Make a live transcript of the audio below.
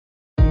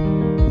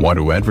Want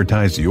to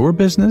advertise your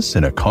business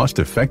in a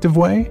cost-effective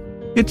way?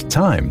 It's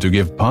time to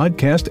give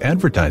podcast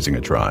advertising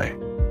a try.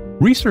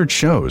 Research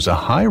shows a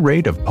high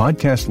rate of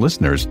podcast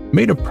listeners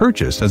made a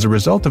purchase as a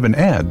result of an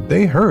ad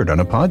they heard on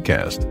a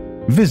podcast.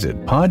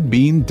 Visit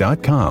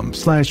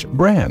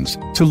podbean.com/brands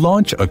to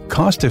launch a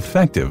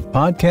cost-effective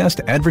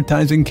podcast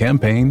advertising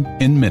campaign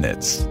in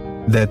minutes.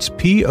 That's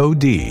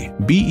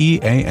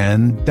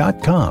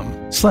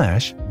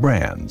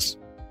podbean.com/brands.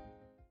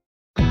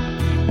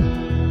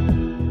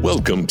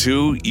 Welcome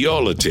to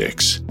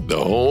Y'all-itics, the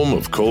home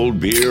of cold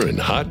beer and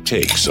hot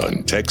takes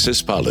on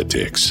Texas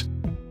politics.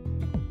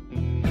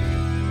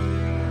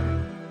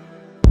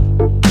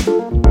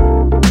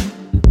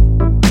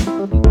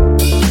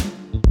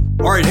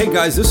 All right, hey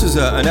guys, this is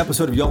an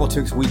episode of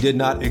Y'all-itics we did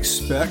not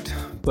expect,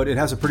 but it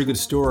has a pretty good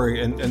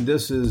story, and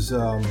this is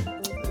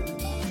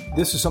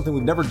something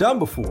we've never done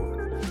before.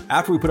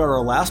 After we put out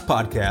our last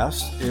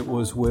podcast, it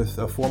was with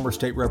a former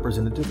state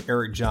representative,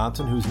 Eric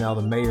Johnson, who's now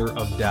the mayor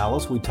of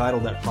Dallas. We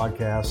titled that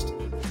podcast,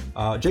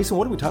 Jason,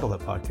 what did we title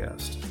that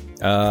podcast?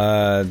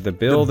 The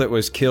bill that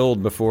was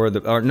killed before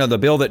the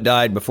bill that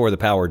died before the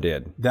power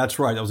did. That's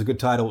right. That was a good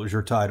title. It was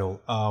your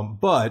title.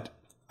 But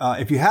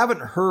if you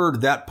haven't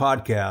heard that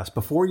podcast,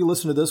 before you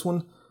listen to this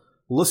one,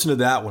 listen to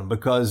that one,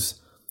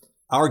 because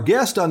our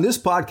guest on this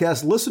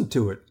podcast listened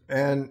to it,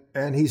 and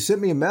he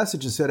sent me a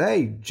message and said,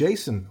 "Hey,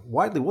 Jason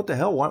Whiteley, what the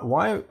hell?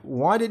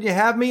 Why didn't you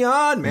have me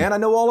on, man? I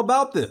know all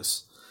about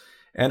this."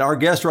 And our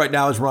guest right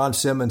now is Ron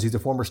Simmons. He's a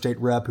former state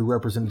rep who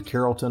represented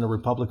Carrollton, a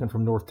Republican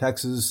from North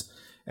Texas,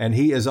 and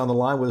he is on the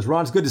line with us.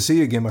 Ron, it's good to see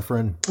you again, my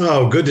friend.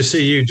 Oh, good to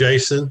see you,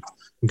 Jason.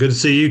 Good to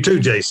see you too,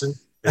 Jason.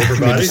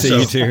 Everybody, good to see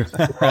you too.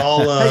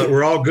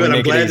 we're all good.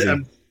 I'm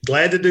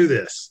glad to do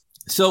this.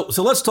 So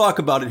let's talk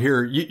about it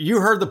here.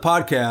 You heard the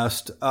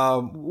podcast.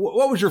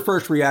 What was your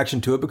first reaction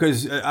to it?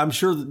 Because I'm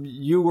sure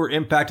you were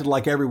impacted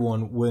like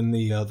everyone when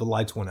the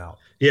lights went out.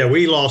 Yeah,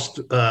 we lost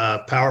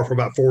power for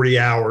about 40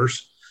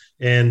 hours,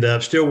 and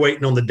still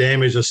waiting on the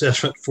damage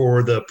assessment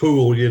for the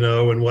pool,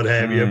 and what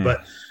have you.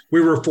 But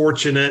we were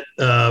fortunate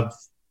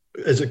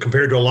as it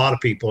compared to a lot of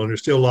people, and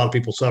there's still a lot of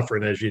people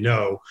suffering, as you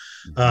know.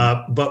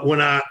 But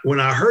when I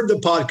heard the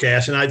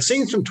podcast, and I'd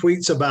seen some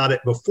tweets about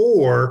it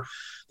before,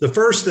 the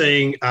first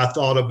thing I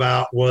thought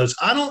about was,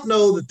 I don't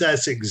know that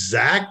that's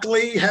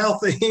exactly how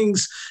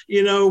things,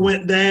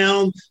 went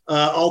down.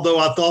 Although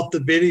I thought the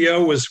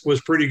video was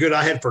pretty good.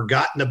 I had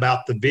forgotten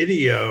about the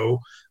video,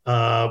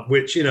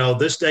 which,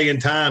 this day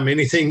and time,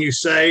 anything you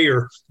say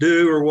or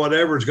do or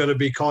whatever is going to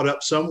be caught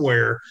up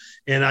somewhere.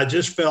 And I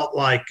just felt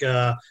like,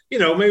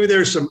 maybe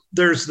there's a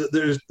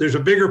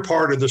bigger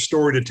part of the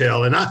story to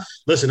tell. And I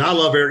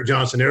love Eric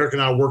Johnson. Eric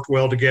and I worked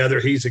well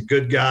together. He's a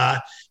good guy,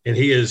 and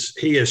he is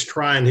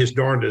trying his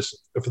darndest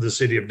for the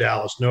city of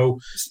Dallas. No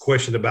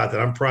question about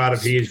that. I'm proud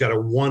of him. He's got a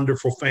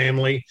wonderful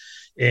family,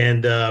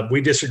 and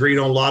we disagreed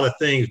on a lot of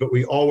things, but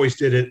we always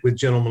did it with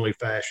gentlemanly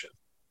fashion.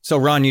 So,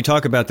 Ron, you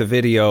talk about the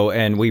video,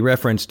 and we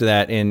referenced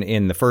that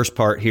in the first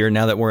part here.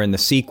 Now that we're in the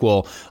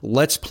sequel,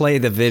 let's play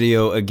the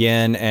video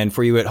again. And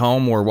for you at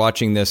home, we're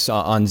watching this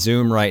on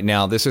Zoom right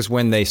now. This is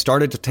when they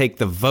started to take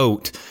the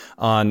vote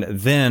on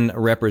then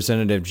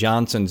Representative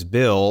Johnson's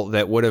bill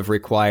that would have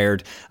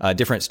required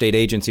different state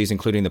agencies,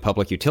 including the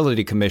Public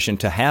Utility Commission,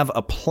 to have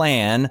a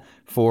plan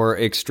for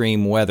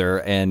extreme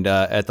weather. And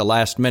at the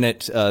last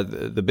minute,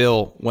 the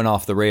bill went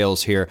off the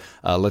rails here.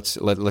 Let's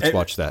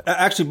watch that.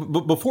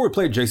 Actually, before we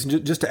play it,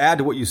 Jason, just to add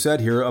to what you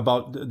said here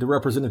about the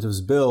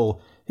representative's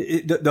bill,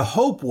 the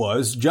hope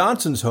was,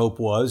 Johnson's hope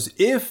was,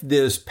 if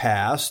this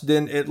passed,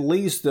 then at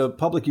least the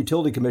Public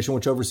Utility Commission,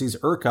 which oversees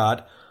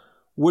ERCOT,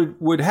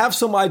 would have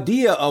some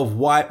idea of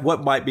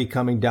what might be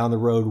coming down the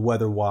road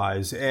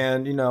weather-wise.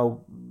 And,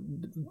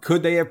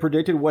 could they have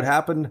predicted what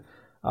happened,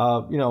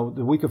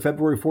 the week of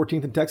February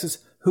 14th in Texas?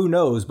 Who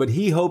knows? But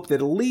he hoped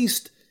that at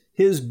least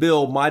his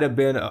bill might have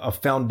been a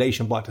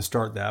foundation block to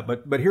start that.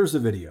 But here's the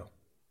video.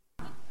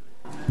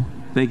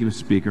 Thank you, Mr.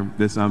 Speaker.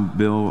 This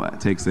bill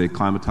takes a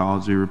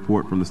climatology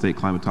report from the state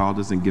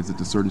climatologist and gives it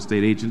to certain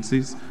state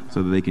agencies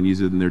so that they can use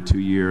it in their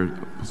 2-year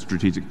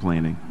strategic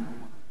planning.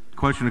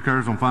 Question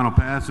occurs on final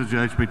passage,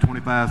 HB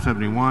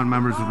 2571.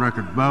 Members of the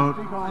record vote.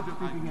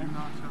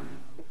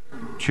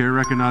 Chair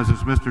recognizes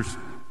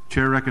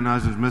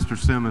Mr.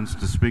 Simmons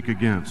to speak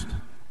against.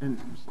 And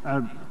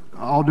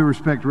all due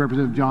respect to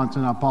Representative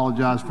Johnson, I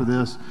apologize for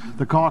this.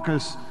 The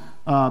caucus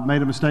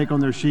made a mistake on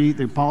their sheet.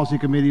 The policy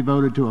committee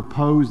voted to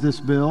oppose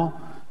this bill.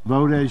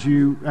 Vote as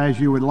you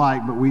would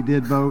like, but we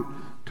did vote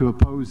to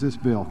oppose this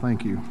bill.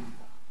 Thank you.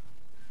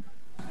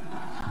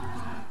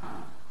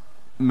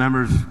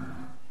 Members,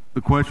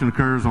 the question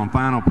occurs on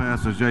final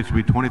passage,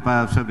 HB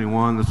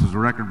 2571. This is a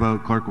record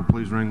vote. Clerk will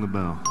please ring the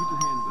bell.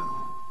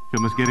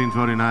 Ms. Giddings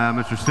voting aye.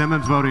 Mr.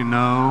 Simmons voting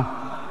no.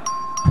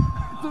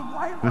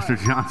 Mr.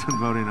 Johnson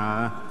voting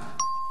aye.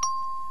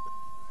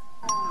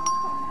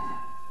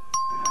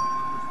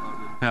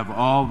 Have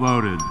all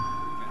voted.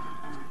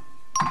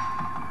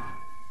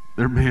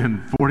 There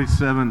being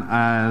 47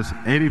 ayes,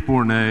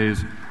 84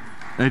 nays,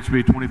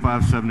 HB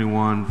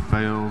 2571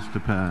 fails to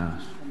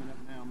pass.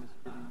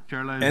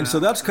 Chair lays And so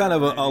out that's kind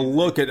of a that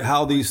look at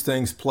how these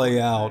things play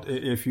out.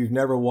 If you've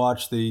never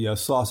watched the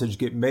sausage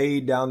get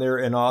made down there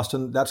in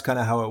Austin, that's kind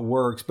of how it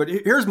works. But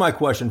here's my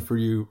question for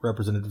you,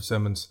 Representative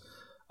Simmons.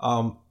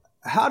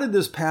 How did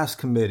this pass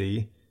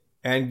committee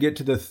and get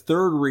to the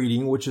third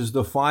reading, which is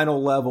the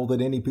final level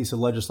that any piece of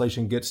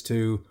legislation gets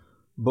to,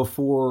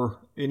 before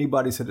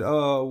anybody said,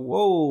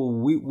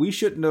 we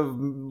shouldn't have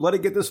let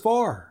it get this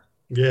far?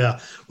 Yeah,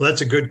 well, that's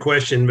a good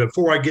question.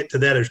 Before I get to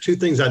that, there's two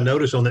things I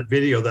noticed on that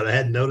video that I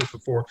hadn't noticed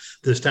before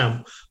this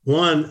time.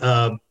 One,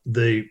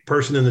 the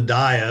person in the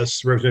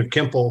dais, Representative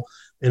Kemple,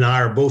 and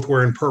I are both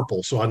wearing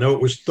purple. So I know it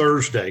was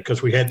Thursday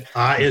because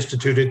I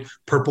instituted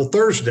Purple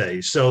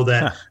Thursdays so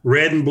that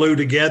red and blue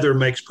together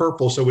makes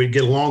purple so we'd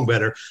get along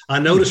better. I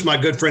noticed my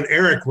good friend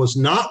Eric was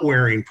not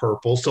wearing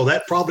purple, so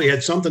that probably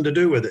had something to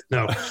do with it.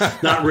 No,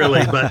 not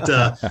really.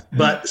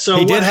 But so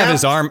he did have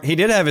his arm. He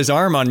did have his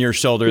arm on your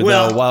shoulder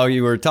though while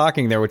you were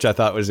talking there, which I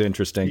thought was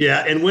interesting.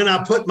 Yeah, and when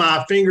I put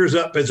my fingers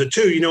up as a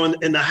 2,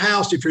 in the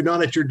House, if you're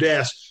not at your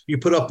desk, you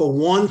put up a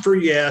 1 for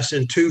yes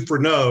and 2 for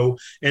no,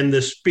 and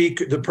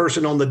the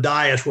person on the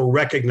dais will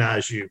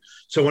recognize you.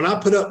 So when I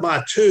put up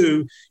my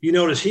 2, you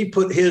notice he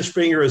put his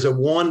finger as a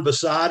 1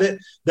 beside it.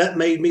 That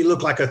made me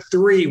look like a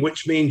 3,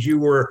 which means you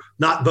were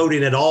not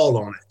voting at all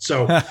on it.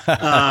 So,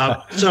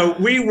 so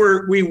we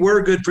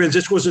were good friends.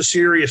 This was a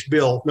serious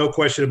bill, no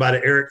question about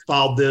it. Eric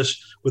filed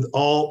this with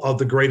all of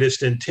the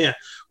greatest intent.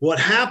 What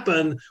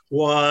happened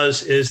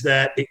is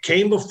that it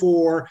came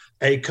before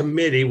a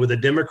committee with a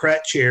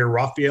Democrat chair,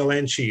 Rafael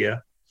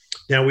Anchia.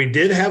 Now, we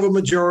did have a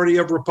majority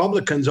of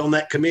Republicans on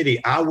that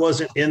committee. I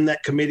wasn't in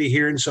that committee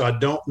hearing, so I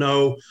don't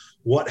know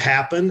what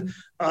happened.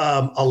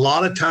 A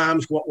lot of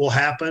times what will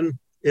happen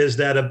is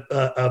that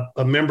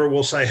a member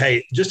will say,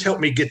 hey, just help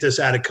me get this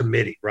out of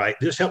committee, right?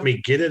 Just help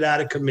me get it out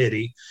of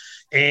committee.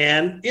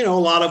 And, a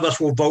lot of us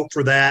will vote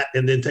for that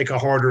and then take a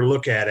harder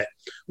look at it.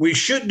 We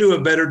should do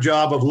a better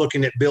job of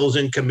looking at bills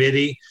in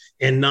committee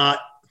and not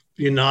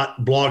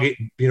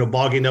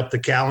bogging up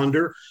the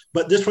calendar.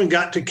 But this one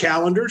got to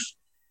calendars.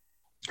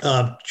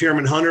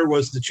 Chairman Hunter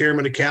was the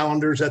chairman of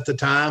calendars at the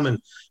time. And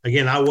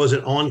again, I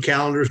wasn't on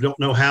calendars, don't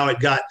know how it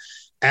got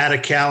out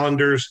of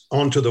calendars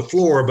onto the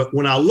floor. But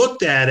when I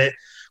looked at it,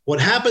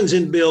 what happens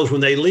in bills when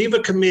they leave a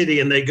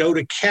committee and they go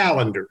to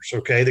calendars,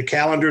 okay, the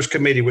calendars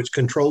committee, which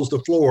controls the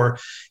floor,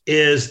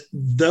 is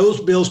those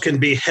bills can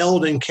be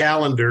held in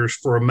calendars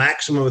for a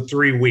maximum of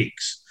 3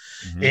 weeks.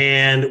 Mm-hmm.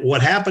 And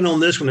what happened on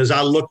this one is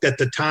I looked at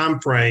the time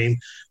frame,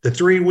 the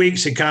 3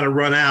 weeks had kind of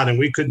run out and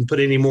we couldn't put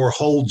any more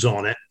holds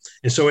on it.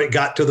 And so it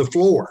got to the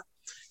floor.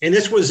 And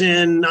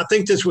I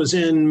think this was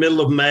in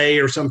middle of May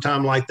or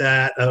sometime like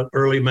that,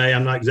 early May.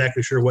 I'm not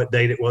exactly sure what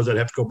date it was. I'd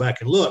have to go back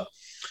and look.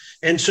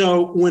 And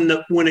so when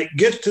it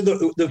gets to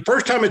the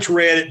first time it's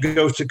read, it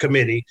goes to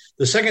committee.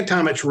 The second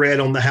time it's read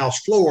on the House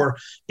floor,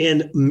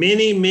 in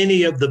many,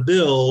 many of the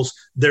bills,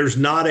 there's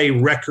not a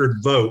record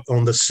vote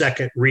on the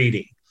second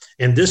reading.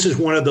 And this is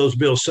one of those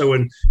bills. So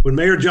when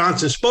Mayor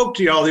Johnson spoke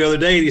to y'all the other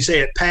day and he said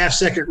it passed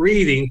second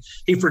reading,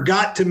 he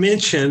forgot to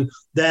mention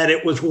that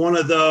it was one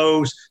of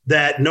those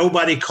that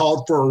nobody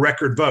called for a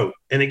record vote.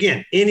 And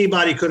again,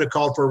 anybody could have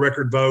called for a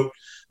record vote.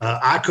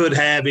 I could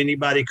have,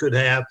 anybody could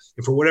have,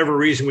 and for whatever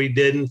reason we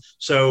didn't.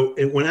 So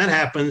when that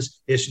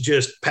happens, it's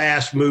just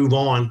pass, move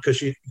on,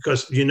 because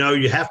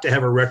you have to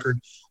have a record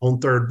on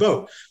third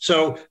vote.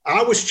 So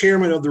I was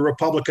chairman of the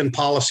Republican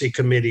Policy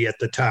Committee at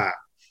the time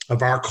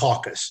of our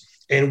caucus.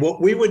 And what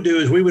we would do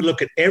is we would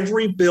look at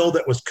every bill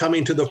that was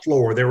coming to the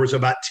floor. There was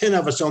about 10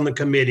 of us on the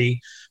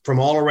committee from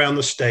all around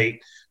the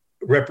state,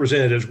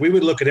 representatives. We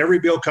would look at every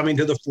bill coming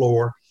to the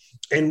floor.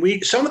 And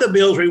some of the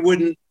bills we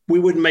wouldn't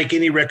make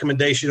any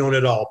recommendation on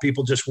at all.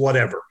 People just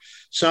whatever.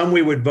 Some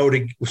we would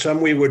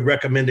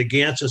recommend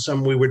against, and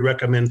some we would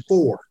recommend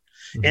for.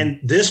 Mm-hmm. And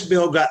this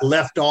bill got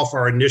left off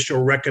our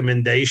initial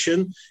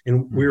recommendation,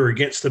 and we were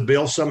against the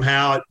bill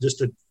somehow.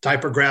 Just a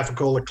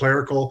typographical, a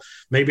clerical,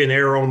 maybe an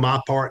error on my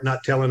part,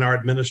 not telling our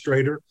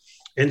administrator.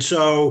 And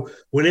so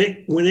when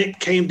it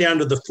came down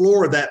to the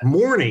floor that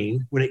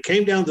morning,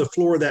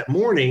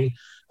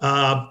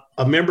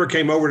 a member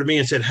came over to me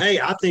and said, hey,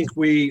 I think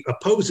we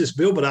oppose this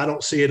bill, but I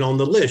don't see it on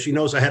the list. You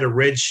notice I had a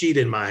red sheet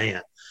in my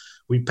hand.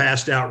 We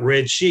passed out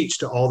red sheets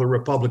to all the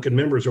Republican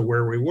members of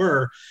where we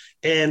were.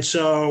 And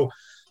so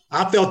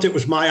I felt it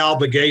was my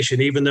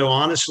obligation, even though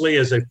honestly,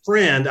 as a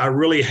friend, I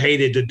really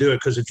hated to do it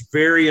because it's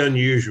very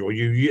unusual.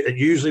 It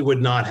usually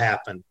would not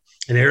happen.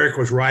 And Eric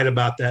was right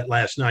about that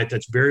last night.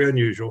 That's very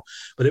unusual.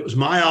 But it was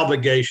my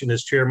obligation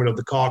as chairman of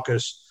the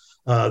caucus,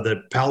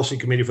 the policy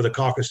committee for the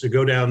caucus, to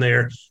go down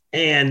there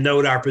and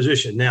note our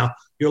position. Now,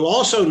 you'll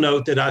also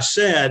note that I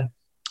said,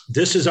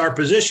 this is our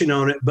position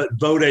on it, but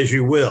vote as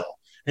you will.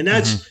 And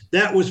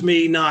that was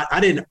me I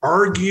didn't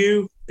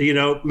argue,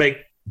 make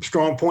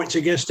strong points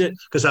against it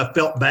because I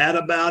felt bad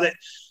about it.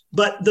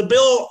 But the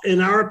bill,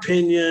 in our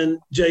opinion,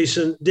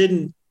 Jason,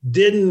 didn't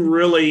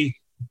really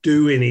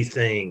do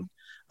anything.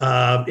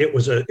 It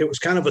was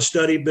kind of a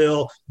study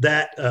bill.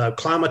 That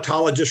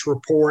climatologist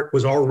report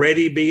was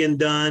already being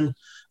done.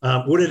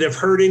 Would it have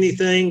hurt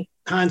anything?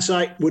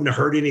 Hindsight, wouldn't have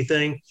hurt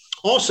anything.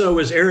 Also,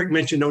 as Eric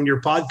mentioned on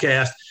your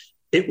podcast,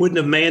 it wouldn't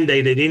have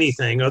mandated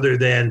anything other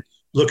than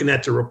looking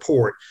at the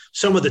report.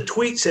 Some of the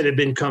tweets that have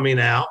been coming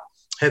out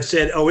have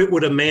said, oh, it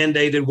would have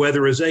mandated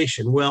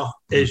weatherization. Well,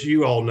 as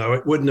you all know,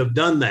 it wouldn't have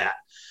done that.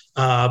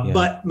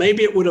 But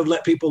maybe it would have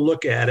let people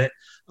look at it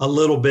a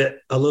little bit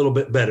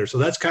better. So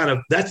that's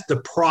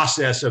the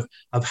process of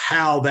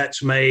how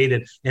that's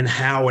made and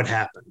how it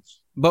happens.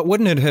 But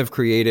wouldn't it have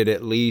created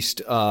at least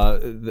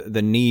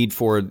the need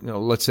for,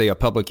 let's say, a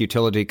public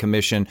utility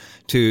commission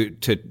to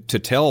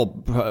tell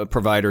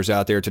providers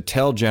out there, to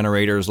tell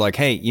generators like,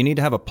 hey, you need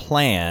to have a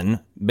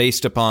plan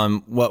based upon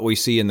what we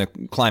see in the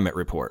climate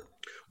report?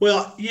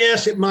 Well,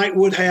 yes, it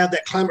would have.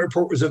 That climate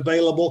report was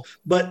available.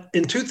 But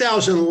in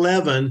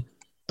 2011,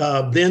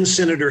 then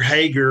Senator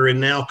Hager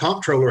and now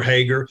Comptroller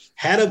Hager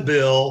had a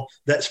bill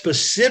that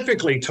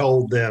specifically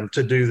told them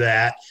to do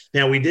that.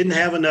 Now, we didn't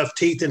have enough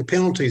teeth and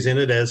penalties in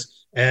it,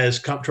 as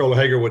Comptroller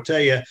Hager would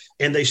tell you,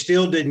 and they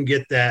still didn't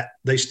get that.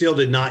 They still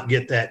did not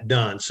get that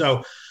done.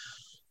 So,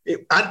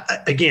 it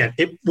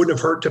wouldn't have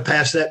hurt to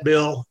pass that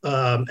bill.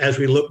 As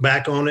we look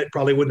back on it,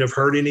 probably wouldn't have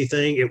hurt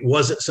anything. It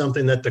wasn't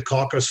something that the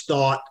caucus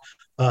thought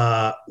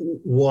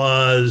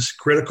was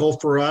critical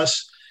for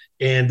us,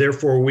 and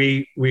therefore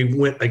we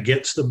went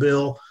against the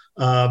bill.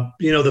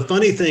 The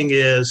funny thing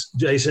is,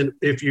 Jason,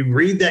 if you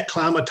read that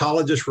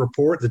climatologist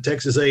report, the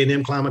Texas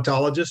A&M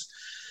climatologist,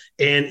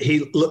 and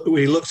he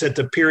looks at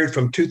the period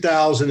from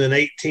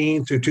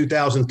 2018 through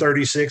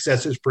 2036,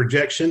 that's his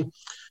projection.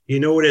 You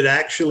know what it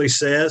actually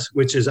says,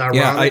 which is ironic?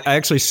 Yeah, I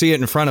actually see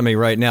it in front of me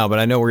right now, but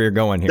I know where you're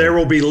going here. There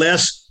will be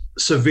less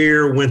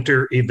severe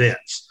winter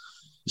events.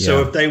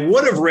 So if they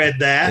would have read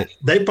that,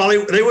 they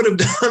would have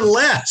done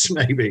less,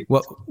 maybe.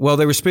 Well,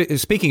 they were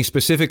speaking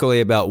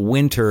specifically about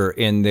winter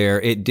in there.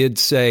 It did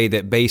say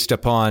that based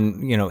upon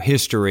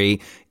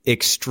history,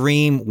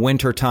 extreme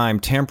wintertime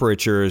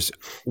temperatures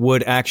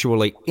would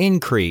actually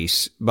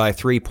increase by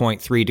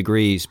 3.3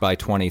 degrees by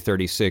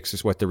 2036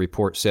 is what the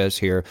report says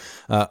here.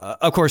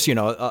 Of course, we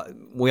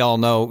all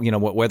know,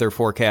 what weather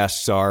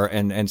forecasts are.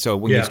 And so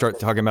when you start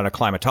talking about a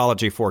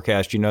climatology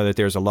forecast, you know that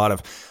there's a lot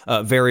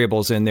of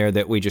variables in there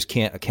that we just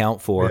can't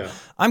account for. Yeah.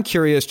 I'm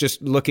curious,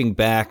 just looking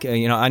back,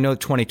 I know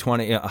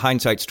 2020,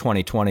 hindsight's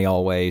 2020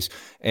 always,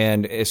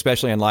 and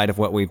especially in light of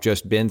what we've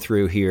just been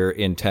through here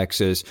in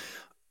Texas.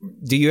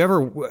 Do you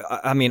ever,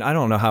 I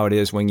don't know how it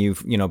is when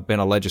you've, been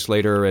a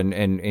legislator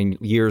and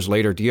years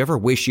later, do you ever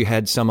wish you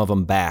had some of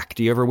them back?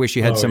 Do you ever wish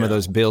you had some of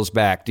those bills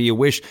back? Do you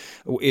wish,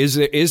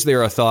 is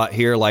there a thought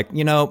here like,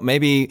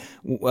 maybe,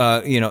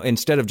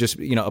 instead of just,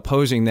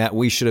 opposing that,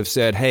 we should have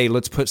said, hey,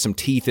 let's put some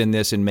teeth in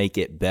this and make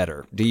it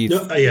better.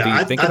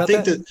 I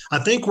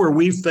think where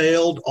we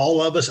failed,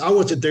 all of us, I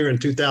wasn't there in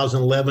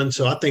 2011.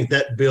 So I think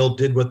that bill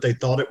did what they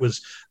thought it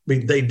was.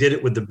 They did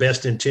it with the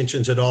best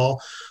intentions at all.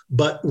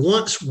 But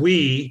once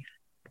we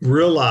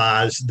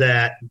realized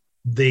that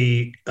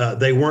they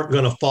weren't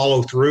going to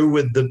follow through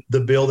with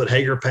the bill that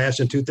Hager passed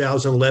in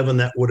 2011,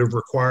 that would have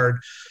required,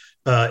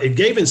 it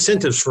gave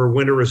incentives for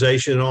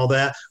winterization and all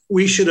that.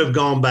 We should have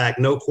gone back,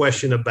 no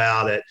question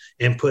about it,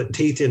 and put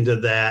teeth into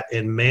that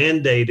and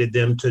mandated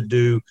them to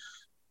do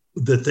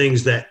the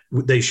things that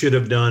they should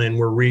have done and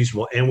were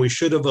reasonable. And we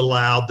should have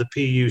allowed the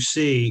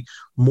PUC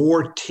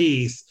more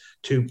teeth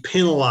to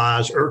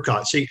penalize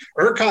ERCOT. See,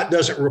 ERCOT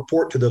doesn't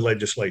report to the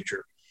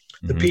legislature.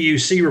 The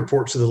PUC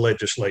reports to the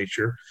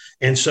legislature.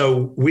 And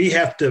so we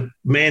have to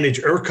manage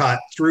ERCOT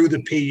through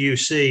the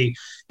PUC.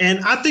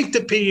 And I think the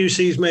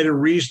PUC's made a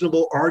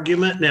reasonable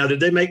argument. Now, did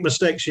they make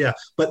mistakes? Yeah.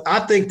 But I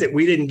think that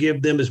we didn't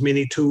give them as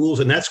many tools,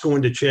 and that's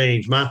going to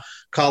change. My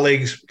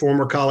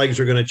former colleagues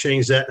are going to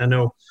change that. And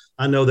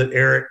I know that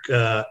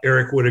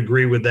Eric would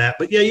agree with that.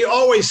 But yeah, you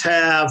always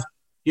have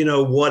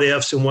what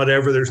ifs and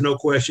whatever. There's no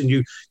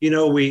question.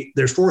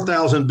 There's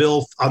 4,000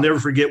 bills. I'll never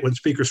forget when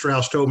Speaker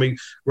Strauss told me,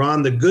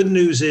 Ron, the bad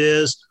news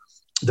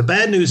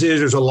is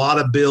there's a lot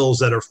of bills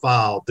that are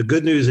filed. The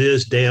good news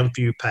is damn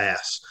few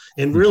pass.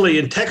 And really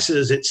in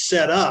Texas, it's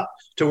set up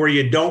to where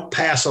you don't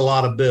pass a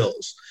lot of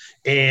bills.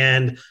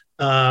 And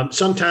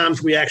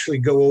sometimes we actually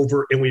go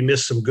over and we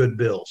miss some good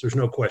bills. There's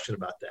no question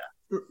about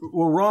that.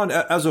 Well, Ron,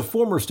 as a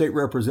former state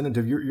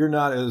representative, you're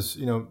not as,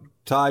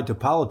 tied to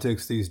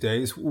politics these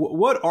days.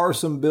 What are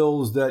some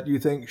bills that you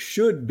think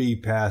should be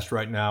passed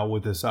right now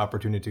with this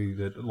opportunity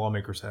that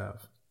lawmakers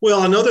have?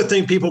 Well, another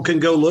thing people can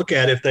go look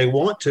at if they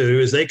want to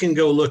is they can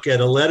go look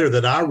at a letter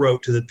that I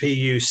wrote to the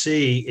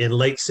PUC in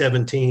late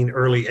 17,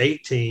 early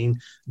 18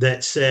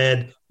 that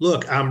said,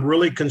 look, I'm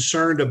really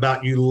concerned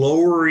about you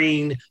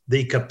lowering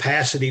the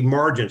capacity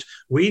margins.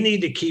 We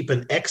need to keep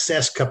an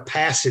excess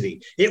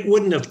capacity. It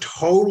wouldn't have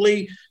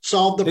totally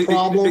solved the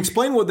problem.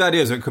 Explain what that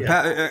is,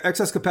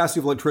 excess capacity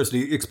of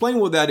electricity. Explain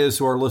what that is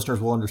so our listeners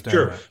will understand.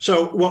 Sure. That.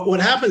 So what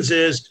happens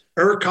is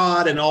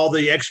ERCOT and all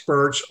the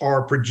experts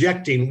are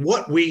projecting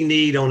what we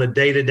need on a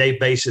day-to-day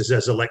basis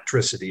as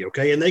electricity,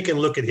 okay? And they can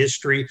look at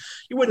history.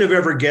 You wouldn't have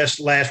ever guessed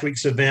last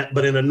week's event,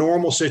 but in a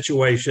normal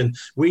situation,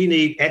 we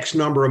need X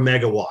number of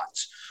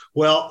megawatts.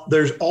 Well,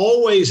 there's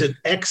always an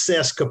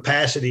excess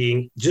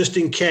capacity just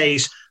in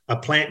case a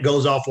plant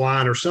goes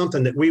offline or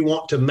something that we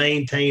want to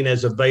maintain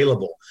as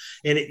available.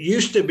 And it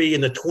used to be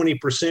in the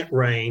 20%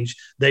 range.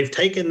 They've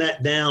taken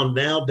that down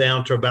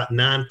to about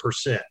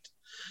 9%.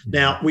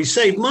 Now, we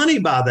save money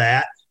by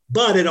that,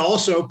 but it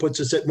also puts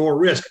us at more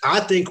risk. I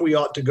think we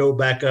ought to go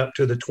back up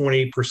to the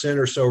 20%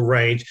 or so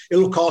range.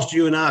 It'll cost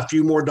you and I a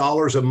few more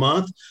dollars a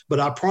month, but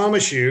I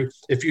promise you,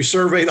 if you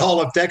surveyed all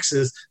of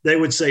Texas, they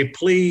would say,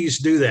 please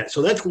do that.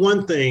 So that's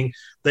one thing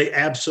they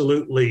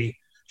absolutely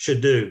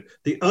should do.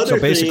 The other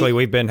so basically,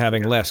 we've been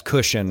having less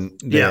cushion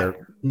there.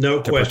 Yeah, no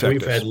question.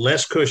 We've had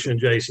less cushion,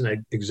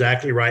 Jason.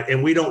 Exactly right.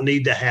 And we don't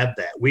need to have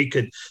that.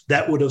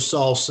 That would have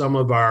solved some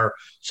of our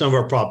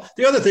problems.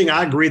 The other thing,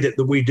 I agree that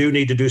we do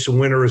need to do some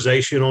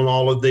winterization on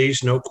all of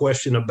these. No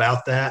question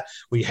about that.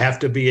 We have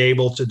to be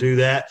able to do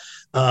that.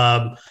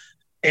 And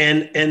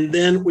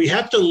then we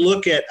have to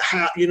look at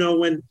how,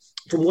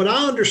 from what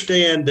I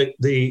understand,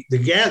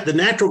 the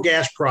natural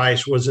gas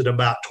price was at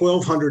about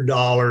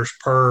 $1,200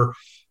 per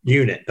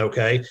unit.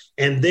 Okay.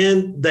 And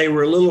then they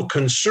were a little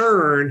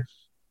concerned.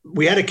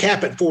 We had a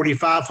cap at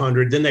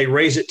 4,500. Then they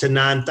raised it to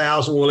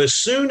 9,000. Well, as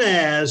soon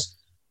as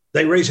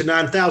they raised it to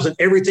 9,000,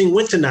 everything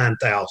went to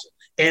 9,000.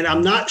 And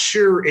I'm not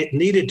sure it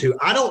needed to.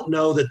 I don't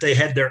know that they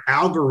had their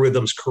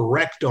algorithms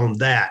correct on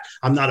that.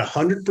 I'm not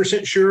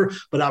 100% sure,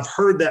 but I've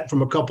heard that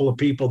from a couple of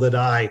people that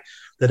I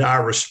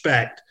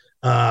respect.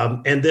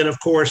 And then, of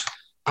course,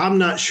 I'm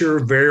not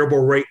sure variable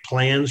rate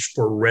plans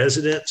for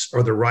residents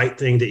are the right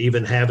thing to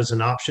even have as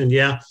an option.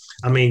 Yeah.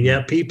 I mean,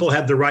 yeah, people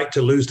have the right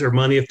to lose their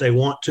money if they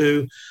want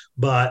to.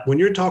 But when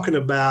you're talking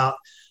about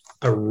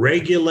a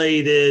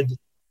regulated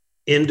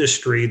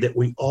industry that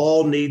we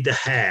all need to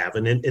have,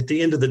 and at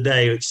the end of the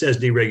day, it says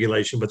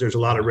deregulation, but there's a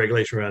lot of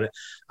regulation around it.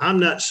 I'm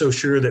not so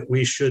sure that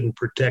we shouldn't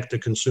protect the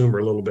consumer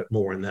a little bit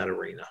more in that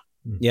arena.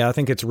 Yeah, I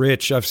think it's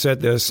rich. I've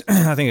said this.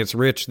 I think it's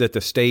rich that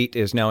the state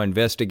is now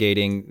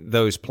investigating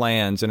those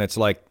plans. And it's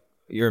like,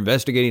 you're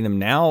investigating them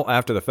now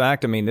after the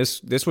fact. I mean,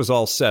 this was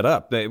all set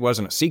up. It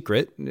wasn't a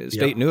secret. The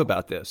state knew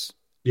about this.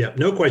 Yeah,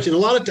 no question. A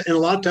lot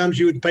of times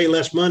you would pay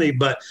less money,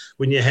 but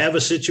when you have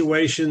a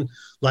situation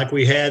like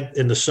we had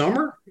in the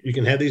summer, you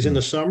can have these in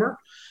the summer.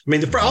 I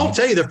mean, I'll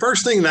tell you, the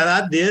first thing that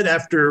I did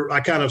after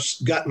I kind of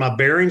got my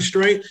bearings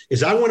straight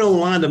is I went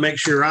online to make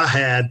sure I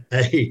had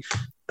a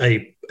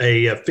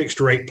fixed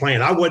rate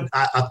plan. I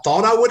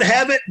thought I would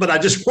have it, but I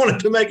just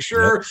wanted to make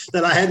sure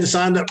that I hadn't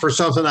signed up for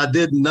something I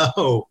didn't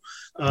know.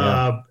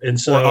 And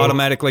so or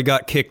automatically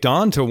got kicked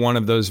on to one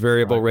of those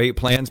variable rate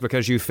plans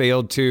because you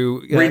failed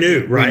to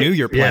renew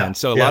your plan. Yeah.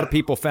 So a lot of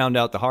people found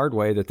out the hard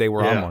way that they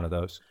were on one of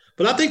those.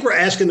 But I think we're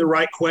asking the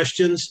right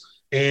questions.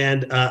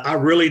 And I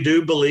really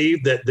do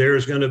believe that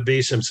there's going to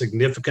be some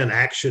significant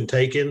action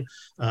taken.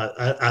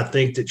 I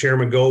think that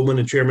Chairman Goldman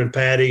and Chairman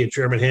Patty and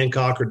Chairman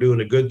Hancock are doing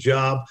a good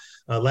job.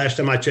 Last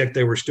time I checked,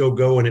 they were still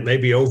going. It may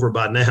be over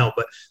by now,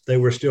 but they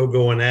were still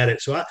going at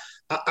it. So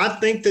I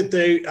think that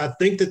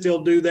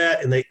they'll do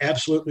that, and they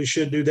absolutely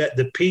should do that.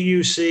 The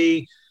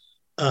PUC,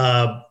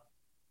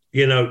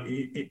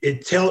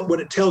 what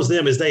it tells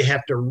them is they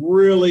have to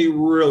really,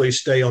 really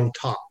stay on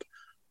top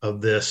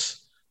of this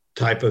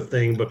type of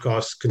thing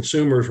because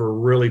consumers were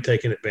really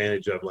taken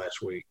advantage of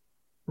last week.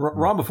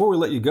 Ron, before we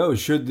let you go,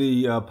 should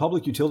the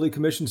Public Utility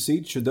Commission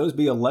seats, should those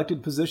be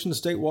elected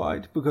positions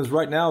statewide? Because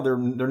right now they're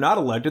not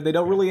elected. They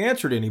don't really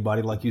answer to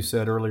anybody, like you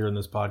said earlier in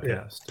this podcast.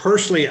 Yeah.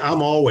 Personally,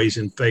 I'm always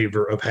in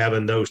favor of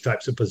having those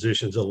types of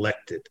positions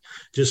elected,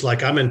 just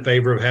like I'm in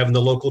favor of having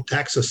the local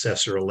tax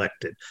assessor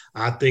elected.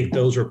 I think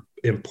those are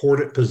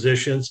important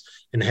positions,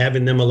 and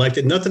having them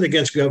elected. Nothing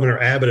against Governor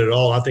Abbott at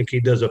all. I think he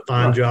does a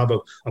fine job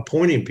of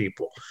appointing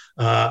people.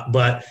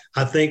 But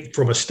I think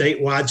from a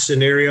statewide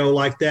scenario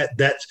like that,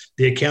 that's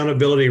the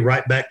accountability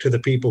right back to the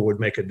people would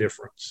make a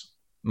difference.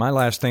 My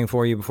last thing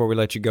for you before we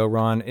let you go,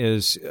 Ron,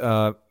 is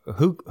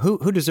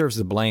who deserves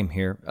the blame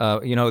here?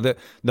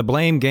 The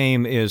blame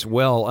game is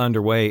well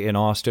underway in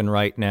Austin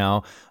right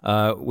now.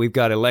 We've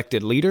got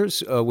elected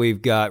leaders,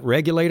 we've got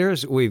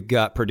regulators, we've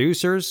got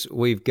producers,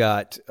 we've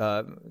got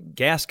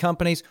gas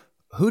companies.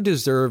 Who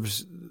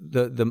deserves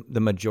the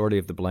majority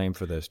of the blame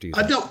for this? Do you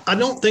think? I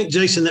don't think,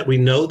 Jason, that we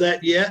know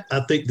that yet.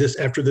 I think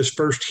after this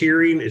first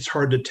hearing, it's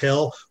hard to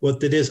tell what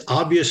that is.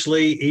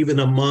 Obviously, even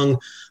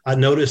I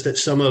noticed that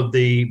some of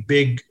the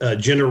big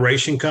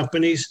generation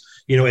companies,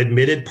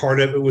 admitted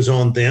part of it was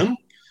on them.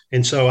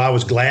 And so I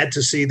was glad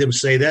to see them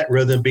say that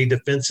rather than be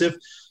defensive.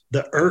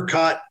 The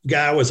ERCOT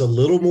guy was a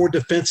little more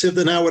defensive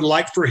than I would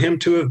like for him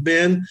to have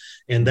been,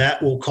 and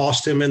that will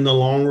cost him in the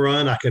long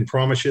run. I can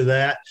promise you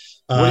that.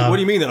 What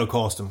do you mean that'll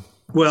cost him?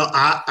 Well,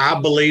 I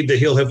believe that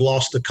he'll have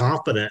lost the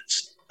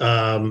confidence,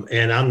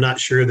 and I'm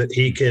not sure that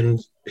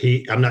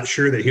I'm not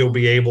sure that he'll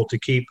be able to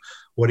keep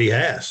what he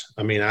has.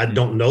 I mean, I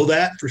don't know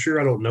that for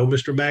sure. I don't know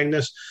Mr.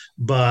 Magnus,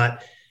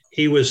 but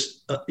he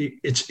was.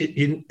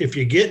 If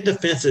you get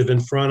defensive in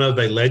front of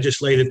a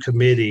legislative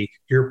committee,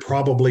 you're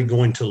probably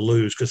going to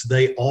lose because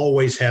they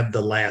always have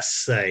the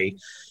last say,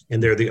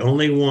 and they're the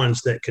only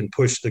ones that can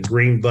push the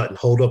green button,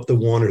 hold up the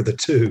 1 or the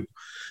 2.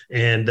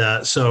 And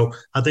so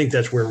I think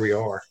that's where we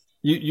are.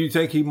 You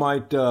think he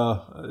might,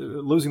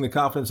 losing the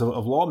confidence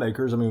of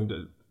lawmakers? I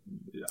mean,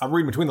 I'm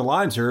reading between the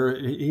lines here.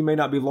 He may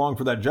not be long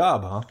for that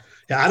job, huh?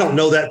 Yeah, I don't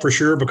know that for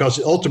sure because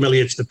ultimately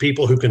it's the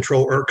people who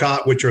control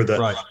ERCOT, which are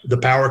the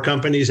power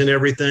companies and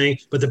everything.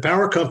 But the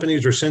power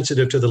companies are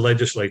sensitive to the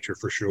legislature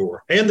for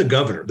sure, and the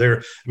governor.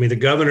 The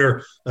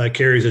governor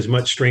carries as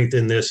much strength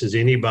in this as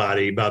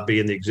anybody by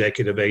being the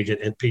executive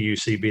agent and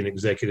PUC being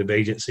executive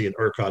agency and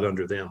ERCOT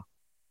under them.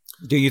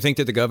 Do you think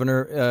that the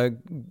governor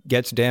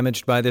gets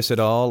damaged by this at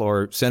all,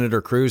 or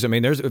Senator Cruz? I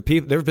mean, there's been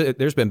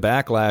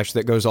backlash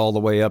that goes all the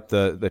way up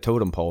the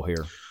totem pole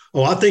here.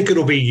 Oh, I think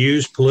it'll be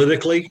used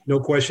politically, no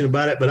question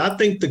about it. But I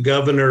think the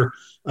governor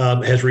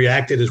has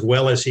reacted as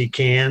well as he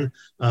can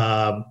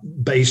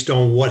based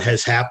on what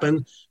has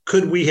happened.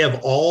 Could we have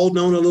all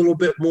known a little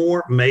bit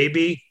more?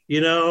 Maybe,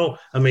 and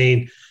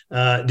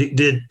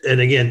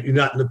again, you're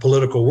not in the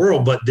political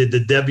world, but did the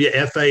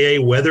WFAA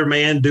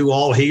weatherman do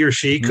all he or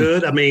she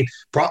could? I mean,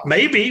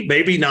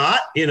 maybe not,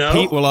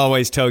 Pete will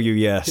always tell you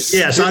yes.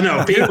 Yes, I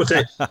know. Pete will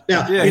say,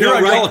 now, here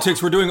at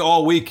Politics, we're doing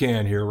all we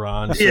can here,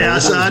 Ron. So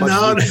yes, I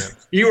know.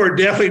 You are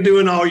definitely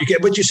doing all you can.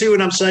 But you see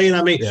what I'm saying?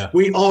 I mean,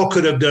 we all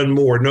could have done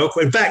more.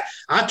 In fact,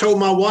 I told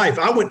my wife,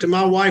 I went to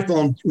my wife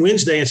on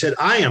Wednesday and said,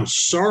 I am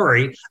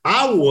sorry.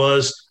 I'm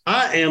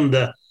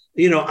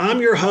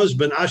your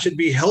husband. I should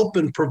be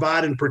helping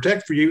provide and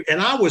protect for you. And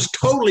I was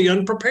totally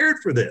unprepared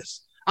for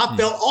this. I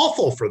felt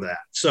awful for that.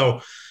 So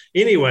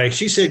anyway,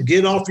 she said,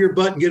 get off your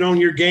butt and get on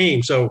your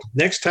game. So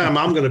next time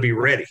I'm going to be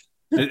ready.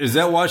 Is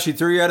that why she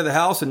threw you out of the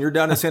house and you're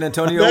down in San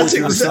Antonio with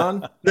your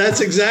son?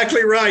 That's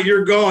exactly right.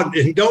 You're gone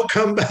and don't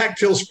come back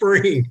till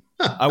spring.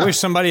 I wish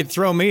somebody'd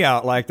throw me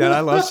out like that.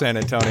 I love San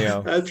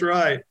Antonio. That's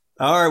right.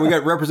 All right, we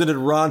got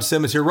Representative Ron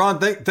Simmons here. Ron,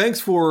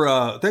 thanks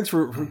for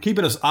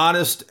keeping us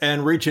honest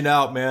and reaching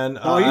out, man.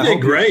 Oh, you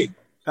did great.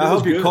 I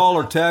hope you call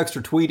or text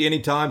or tweet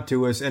anytime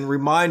to us. And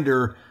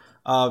reminder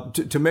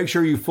to make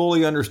sure you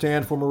fully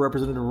understand former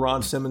Representative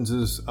Ron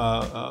Simmons's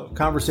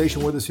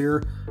conversation with us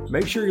here.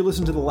 Make sure you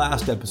listen to the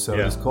last episode.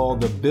 Yeah. It's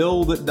called "The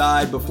Bill That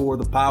Died Before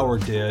the Power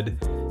Did."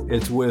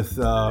 It's with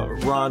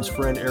Ron's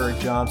friend Eric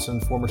Johnson,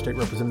 former state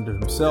representative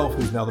himself,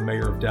 who's now the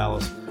mayor of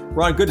Dallas.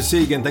 Ron, good to see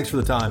you again. Thanks for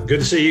the time. Good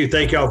to see you.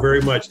 Thank y'all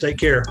very much. Take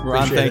care.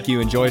 Ron, thank you.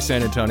 Enjoy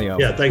San Antonio.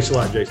 Yeah, thanks a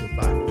lot, Jason.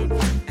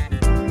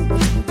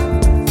 Bye.